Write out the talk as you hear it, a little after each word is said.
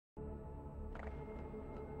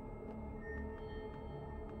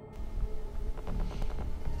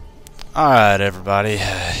Alright, everybody.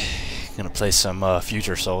 Gonna play some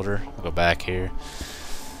Future Soldier. I'll go back here.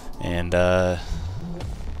 And,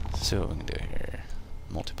 see what we can do here.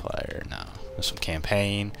 Multiplayer. No. There's some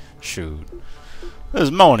campaign. Shoot. This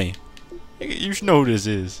is Mony. You should know who this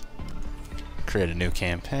is. Create a new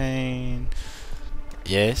campaign.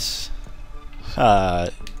 Yes.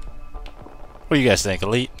 What do you guys think?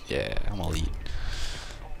 Elite? Yeah, I'm elite.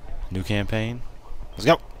 New campaign. Let's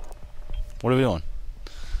go. What are we doing?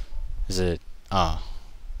 Is it?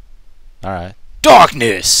 Alright.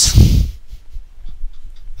 Darkness!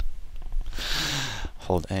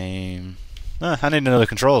 Hold aim. I need to know the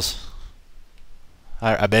controls.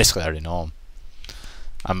 I basically already know them.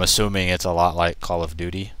 I'm assuming it's a lot like Call of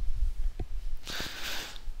Duty.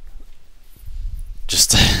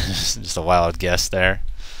 Just a wild guess there.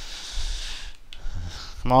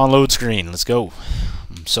 Come on, load screen. Let's go.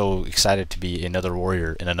 I'm so excited to be another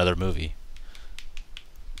warrior in another movie.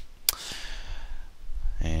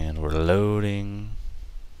 And we're loading.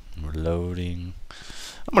 We're loading.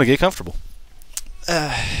 I'm gonna get comfortable.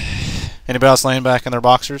 Anybody else laying back in their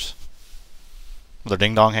boxers? With their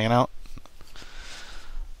ding dong hanging out?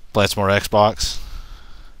 Playing some more Xbox.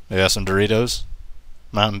 Maybe have some Doritos?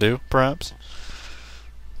 Mountain Dew, perhaps?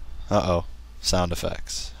 Uh-oh. Sound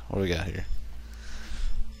effects. What do we got here?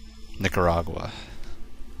 Nicaragua.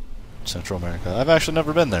 Central America. I've actually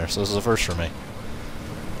never been there, so this is a first for me.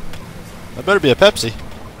 That better be a Pepsi.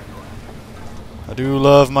 I do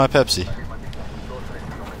love my Pepsi.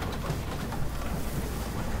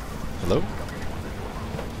 Hello?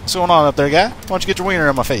 What's going on up there, guy? Why don't you get your wiener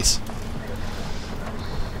in my face?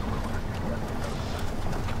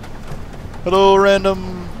 Hello,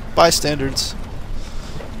 random bystanders.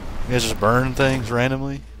 You guys just burn things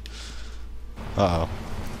randomly? Uh-oh.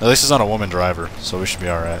 At least it's not a woman driver, so we should be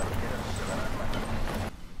alright.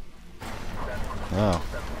 Oh.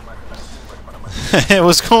 Hey,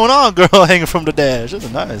 what's going on, girl hanging from the dash? That's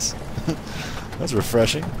nice. That's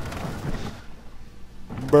refreshing.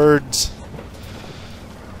 Birds.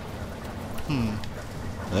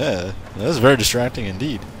 Yeah, that's very distracting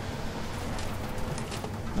indeed.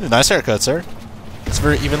 Nice haircut, sir. It's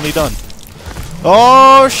very evenly done.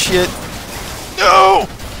 Oh, shit. No!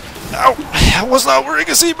 Ow! I was not wearing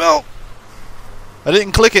a seatbelt! I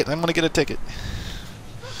didn't click it. I'm gonna get a ticket.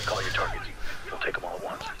 Call your targets. You'll take them all at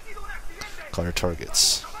once. Call your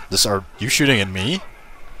targets. Are you shooting at me?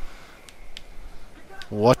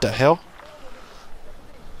 What the hell?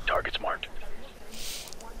 Targets marked.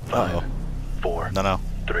 Uh-oh. 4. No.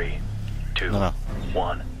 3, 2, No.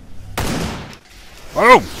 1.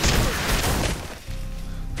 Oh!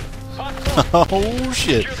 Oh,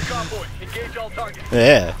 shit.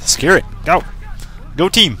 Yeah, scare it. Go. Go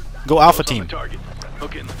team. Go alpha team.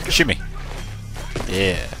 Shimmy.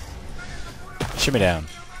 Yeah. Shimmy down.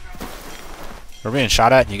 We're being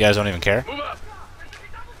shot at and you guys don't even care?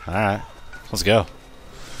 Alright. Let's go.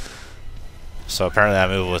 So apparently I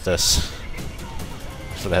move with this.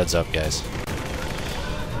 Just for the heads up, guys.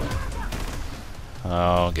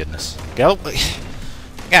 Oh, goodness. Go.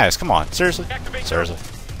 Guys, come on. Seriously? Seriously.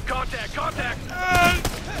 Contact!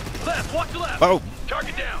 Left, watch the left. Oh.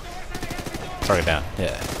 Target down. Target down.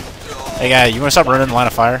 Yeah. Hey, guy, you want to stop running the line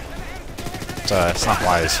of fire? It's not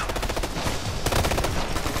wise.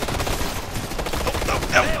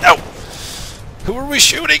 No. Who are we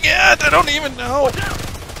shooting at? I don't even know.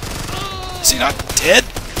 Is he not dead?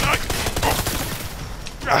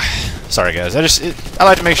 Sorry, guys. I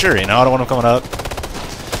like to make sure, you know. I don't want him coming up.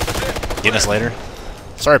 Getting us later.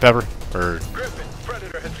 Sorry, Pepper. Or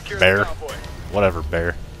Bear. Whatever,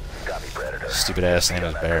 Bear. Stupid ass name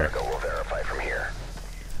is Bear.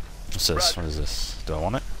 What's this? What is this? Do I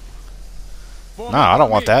want it? No, I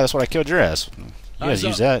don't want that. That's what I killed your ass. You guys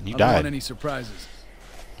use that and you died. I don't want any surprises.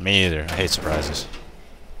 Me either. I hate surprises.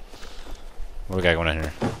 What do we got going in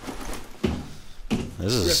here?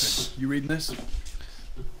 This is... You reading this?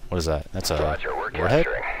 What is that? That's a warhead?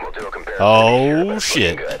 Oh,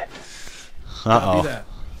 shit. Uh-oh.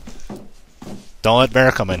 Don't let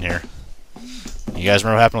Bear come in here. You guys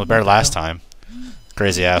remember what happened with Bear last time?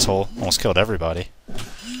 Crazy asshole. Almost killed everybody.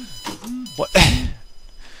 What?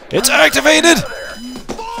 It's activated!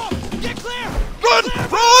 Run!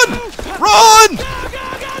 Run! Run!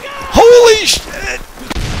 Holy shit!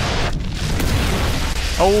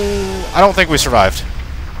 Oh, I don't think we survived.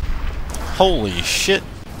 Holy shit.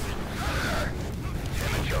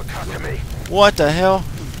 What the hell?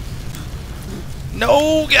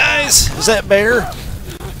 No, guys! Is that Bear?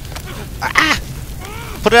 Ah!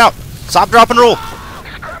 Put it out! Stop, drop, and roll!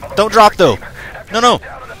 Don't drop, though. No! No!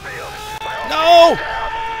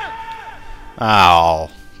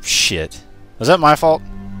 Oh, shit. Was that my fault?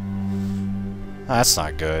 That's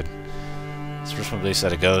not good. It's presumably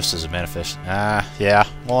said a ghost is a manifest. Yeah.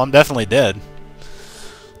 Well, I'm definitely dead.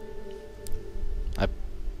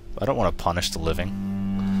 I don't want to punish the living.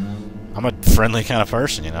 I'm a friendly kind of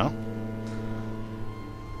person, you know?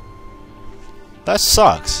 That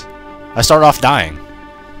sucks. I start off dying.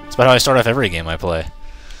 That's about how I start off every game I play.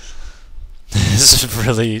 This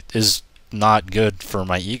really is not good for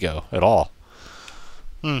my ego at all.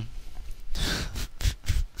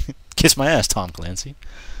 Kiss my ass, Tom Clancy.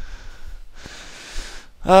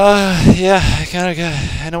 Yeah,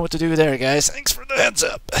 I know what to do there, guys. Thanks for the heads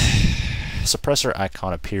up. Suppressor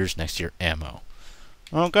icon appears next to your ammo.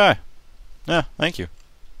 Okay. Yeah, thank you.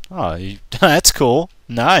 Oh, that's cool.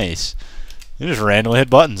 Nice. You just randomly hit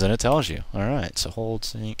buttons and it tells you. Alright, so hold,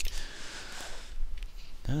 sync.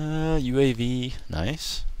 UAV.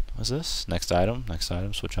 Nice. What's this? Next item,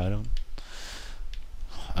 switch item.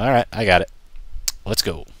 Alright, I got it. Let's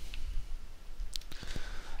go.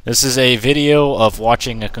 This is a video of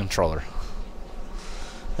watching a controller.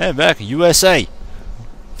 Hey, back in USA.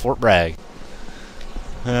 Fort Bragg.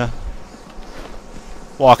 Yeah.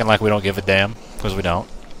 Walking like we don't give a damn, because we don't.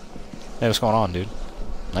 Hey, what's going on, dude?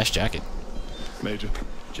 Nice jacket. Major.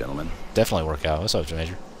 Gentlemen. Definitely work out. What's up,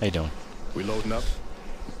 Major? How you doing? We loading up?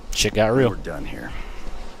 Shit got real. We're done here.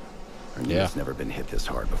 Our knee's never been hit this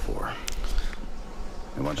hard before.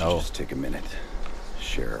 And why don't you just take a minute,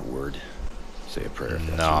 share a word, say a prayer if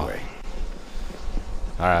that's your way.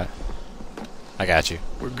 Alright. I got you.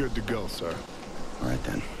 We're good to go, sir. Alright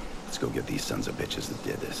then. Let's go get these sons of bitches that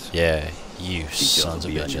did this. Yeah, you sons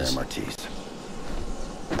of bitches.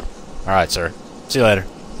 Alright, sir. See you later.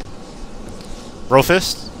 Bro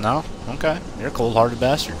fist? No? Okay. You're a cold-hearted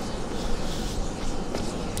bastard.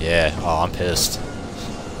 Yeah. Oh, I'm pissed.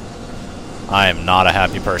 I am not a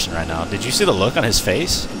happy person right now. Did you see the look on his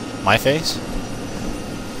face? My face?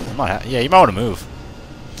 I'm not yeah, you might want to move.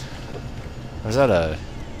 What is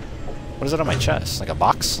that on my chest? Like a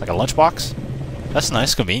box? Like a lunch box? That's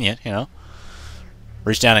nice, convenient, you know.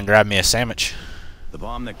 Reach down and grab me a sandwich. The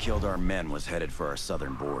bomb that killed our men was headed for our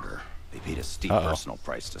southern border. They paid a steep personal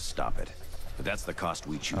price to stop it. But that's the cost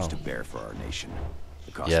we choose to bear for our nation.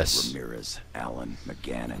 The cost that Ramirez, Allen,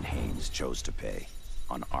 McGann, and Haynes chose to pay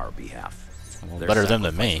on our behalf. Well, their better them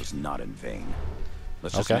than me. was not in vain.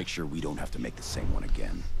 Let's just make sure we don't have to make the same one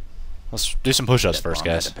again. Let's do some push-ups first,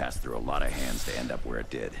 guys. Had to pass through a lot of hands to end up where it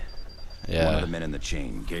did. Yeah. One of the men in the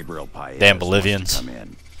chain, Gabriel Paez, damn Bolivians. come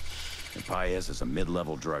in. And Paez is a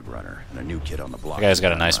mid-level drug runner and a new kid on the block. The guy's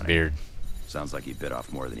got a nice beard. Sounds like he bit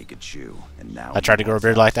off more than he could chew, and now I tried to grow a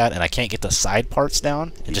beard like that, and I can't get the side parts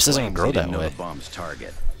down. It just doesn't grow that way. The bomb's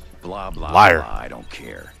target. Blah blah. Liar. Blah, I don't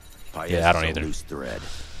care. Paez yeah, I don't is a either. Loose thread.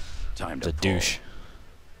 Time It's to a pull. douche.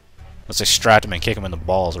 Let's extract him and kick him in the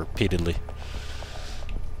balls repeatedly.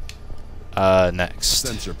 Next.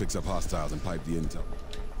 Sensor picks up hostiles and pipe the intel.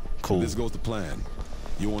 Cool. This goes to plan.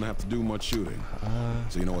 You won't have to do much shooting.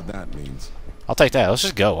 So you know what that means. I'll take that. Let's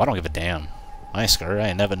just go. I don't give a damn. I ain't scared. I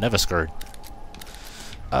ain't never scared.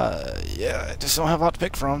 Yeah, I just don't have a lot to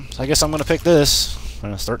pick from. So I guess I'm gonna pick this. I'm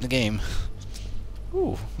gonna start the game.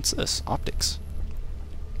 Ooh, what's this? Optics.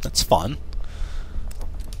 That's fun.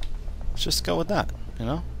 Let's just go with that, you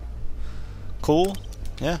know? Cool.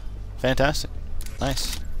 Yeah. Fantastic.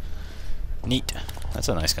 Nice. Neat. That's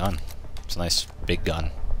a nice gun. It's a nice big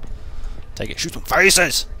gun. Take it. Shoot some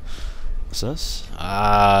faces! What's this?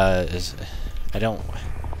 I don't...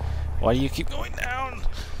 Why do you keep going down?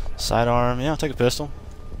 Sidearm. Yeah, I'll take a pistol.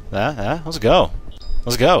 Yeah, let's go.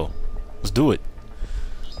 Let's go. Let's do it.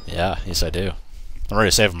 Yeah, yes I do. I'm ready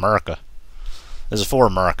to save America. This is for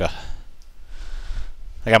America.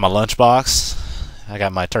 I got my lunchbox. I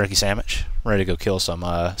got my turkey sandwich. I'm ready to go kill some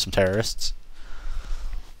terrorists.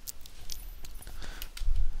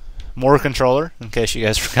 More controller, in case you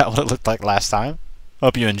guys forgot what it looked like last time.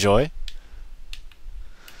 Hope you enjoy.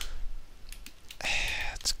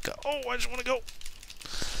 Let's go. Oh, I just want to go.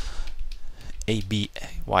 A, B,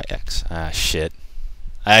 Y, X. Ah, shit.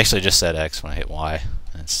 I actually just said X when I hit Y.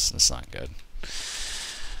 That's not good.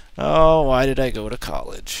 Oh, why did I go to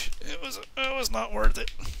college? It was not worth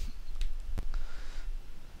it.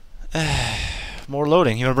 More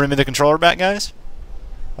loading. You want to bring me the controller back, guys?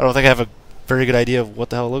 I don't think I have a very good idea of what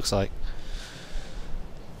the hell it looks like.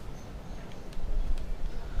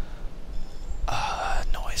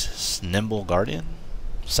 Noises. Nimble Guardian?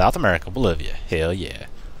 South America, Bolivia. Hell yeah.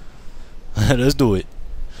 Let's do it.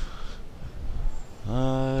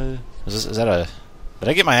 Is that a... Did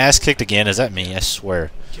I get my ass kicked again? Is that me? I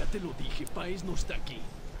swear.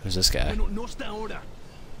 Who's this guy? I don't know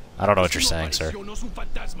what you're saying, sir.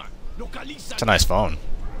 It's a nice phone.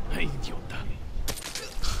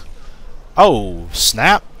 Oh,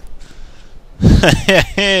 snap.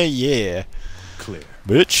 Yeah. Clear.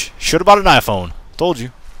 Bitch. Should have bought an iPhone. Told you.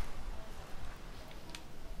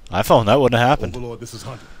 iPhone, that wouldn't have happened. Overlord, this is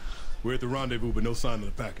Hunter. We're at the rendezvous, but no sign of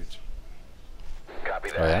the package. Copy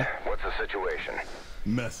that. Oh, yeah? What's the situation?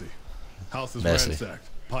 Messy. House is Messy. ransacked.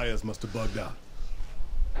 Paez must have bugged out.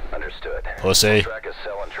 Understood. Pussy. We'll track his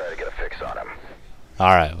cell and try to get a fix on him.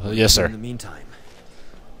 Alright, well, yes, sir. In the meantime,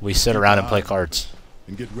 We sit around and play cards.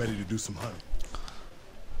 And get ready to do some hunting.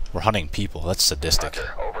 We're hunting people. That's sadistic.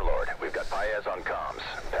 Hunter, Overlord, we've got Paez on comms.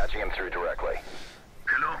 Patching him through directly.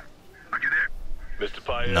 Hello? Are you there? Mr.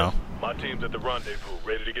 Paez, No. my team's at the rendezvous,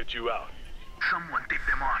 ready to get you out. Someone tipped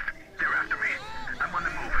them off. They're after me. I'm on the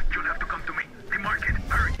move. You'll have to come to me. Demark it.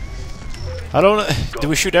 Hurry. I don't know. Did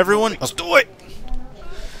we shoot everyone? Let's do it!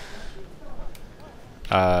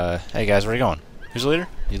 Hey guys, where are you going? Who's the leader?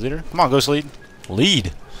 You leader? Come on, Ghost lead.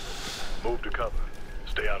 Lead! Move to cover.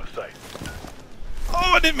 Stay out of sight.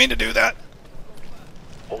 Oh, I didn't mean to do that.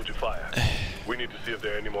 Hold your fire. We need to see if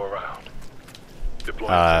there are any more around. Deploy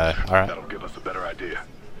a sensor. alright. That'll give us a better idea.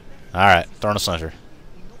 Alright, throwing a sensor.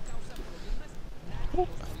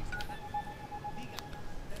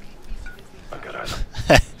 I got eyes.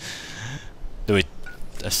 Do we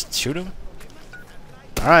shoot him?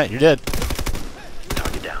 Alright, you're dead.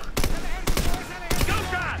 Target down. Go,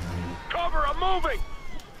 guys! Cover, I'm moving!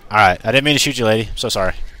 Alright, I didn't mean to shoot you, lady. I'm so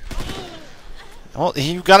sorry. Well,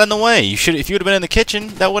 you got in the way. You should. If you would have been in the kitchen,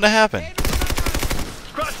 that would have happened.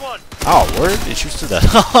 Scratch one! Oh, word! It shoots to the.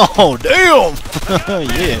 Oh, damn!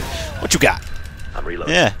 Yeah. What you got? I'm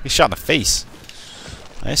reloading. Yeah, he's shot in the face.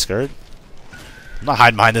 I ain't scared. I'm not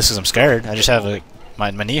hiding behind this because I'm scared. I just have a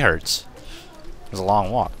my knee hurts. It was a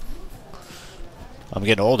long walk. I'm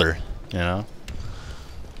getting older, you know.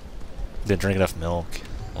 Didn't drink enough milk,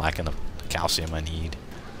 lacking the calcium I need.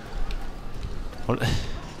 What?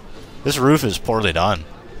 This roof is poorly done.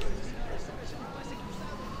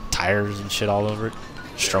 Tires and shit all over it,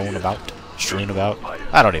 strewn about.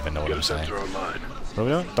 I don't even know what Get I'm a saying. sensor online. What are we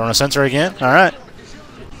doing? Throwing a sensor again? Alright.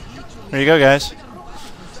 There you go, guys.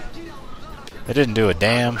 It didn't do a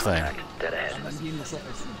damn thing. Dead ahead.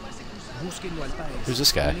 Who's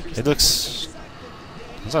this guy? It looks...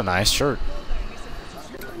 That's a nice shirt.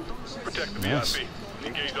 Protect the Yes. VIP.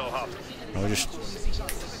 Engage all hostiles. We just...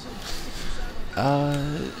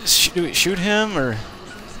 do we shoot him, or...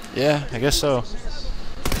 Yeah, I guess so.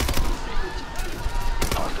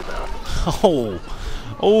 Hostile down. Oh!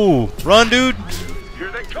 Oh! Run, dude!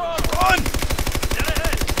 Here they come! Run! Get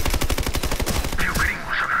ahead!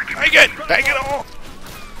 Take it! Take it all!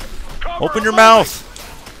 Cover, Open your I'm mouth!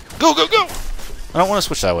 Go, go, go! I don't want to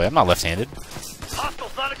switch that way. I'm not left-handed. moving.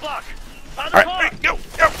 Hostiles, 9 o'clock! On the Alright, clock! go,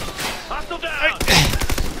 go! Hostile down!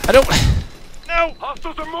 I don't... No!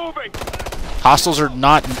 Hostiles are moving! Hostiles are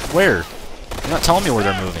not... Where? You're not telling me where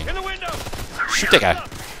they're moving. In the window! Shoot that guy.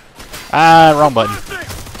 Ah, wrong button.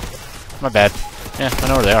 Bursting! My bad. Yeah, I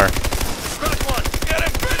know where they are. Scratch one! Get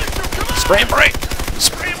him! Finish him! Come on! Spray and pray!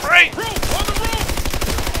 Spray and pray! Roof! On the roof!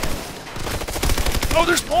 Oh,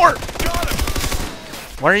 there's more! Got him!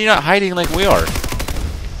 Why are you not hiding like we are?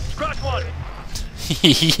 Scratch one!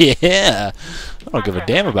 Yeah! I don't give a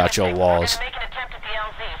damn about your walls.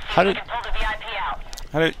 How did...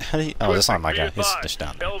 How did he... Oh, that's not my guy. He's just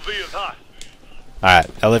down there. LV is hot. Alright,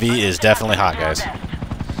 LV is definitely hot, guys.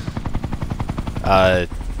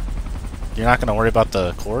 You're not gonna worry about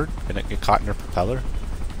the cord? Gonna get caught in your propeller?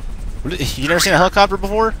 You never seen a helicopter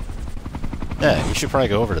before? Yeah, you should probably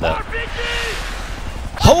go over to that.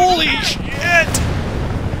 Holy shit!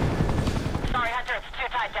 Sorry, Hunter, it's too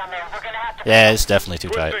tight down there. We're gonna have to... Yeah, it's definitely too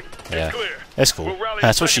tight. Twisting. Yeah, It's clear. that's cool. We'll rally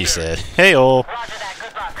That's what she secondary. said. Hey, oh, Roger that.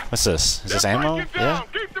 Good luck. what's this? Is this Break ammo? it Yeah. down.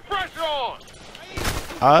 Keep the pressure on!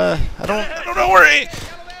 I don't know where he...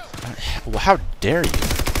 Well, how dare you?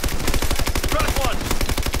 Scratch one!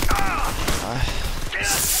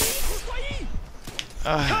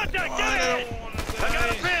 Contact! Get it! I got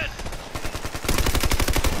a pin!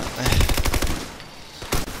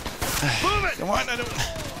 Move it! Come on, I don't...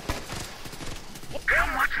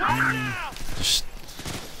 Just...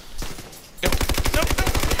 Go. No, no.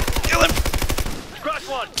 Kill him! Scratch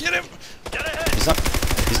one! Get him! Get ahead!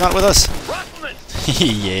 He's not with us. Rifleman!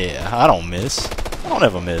 Yeah, I don't miss. I don't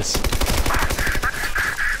ever miss. No!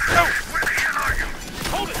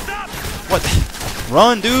 Hold it! Stop! What?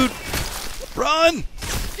 Run, dude! Run!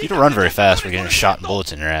 You don't run very fast. We're getting shot and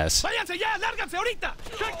bullets in your ass. Check 3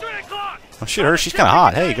 o'clock! Oh, shoot her. She's kind of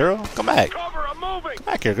hot. Hey, girl. Come back. Cover! I'm moving! Come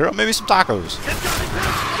back here, girl. Maybe some tacos.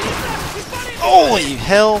 Holy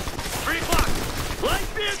hell. 3 o'clock! Light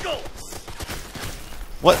vehicle!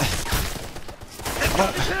 What?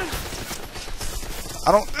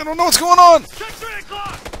 I don't know what's going on. Check 3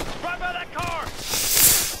 o'clock! Right by that car!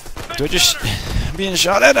 Do I just I'm being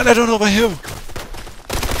shot at and I don't know by who?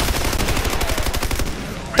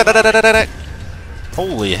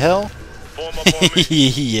 Holy hell. Form up on me.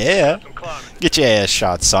 Yeah. Some climbing. Get your ass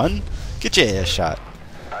shot, son. Get your ass shot.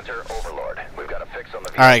 Hunter Overlord, we've got a fix on the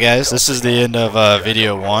Alright guys, this is the end of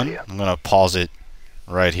video 1. I'm going to pause it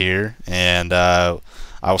right here, and I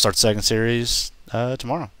will start the second series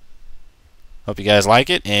tomorrow. Hope you guys like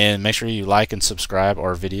it, and make sure you like and subscribe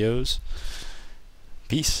our videos.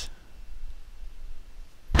 Peace.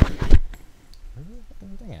 Where's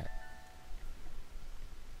everything at?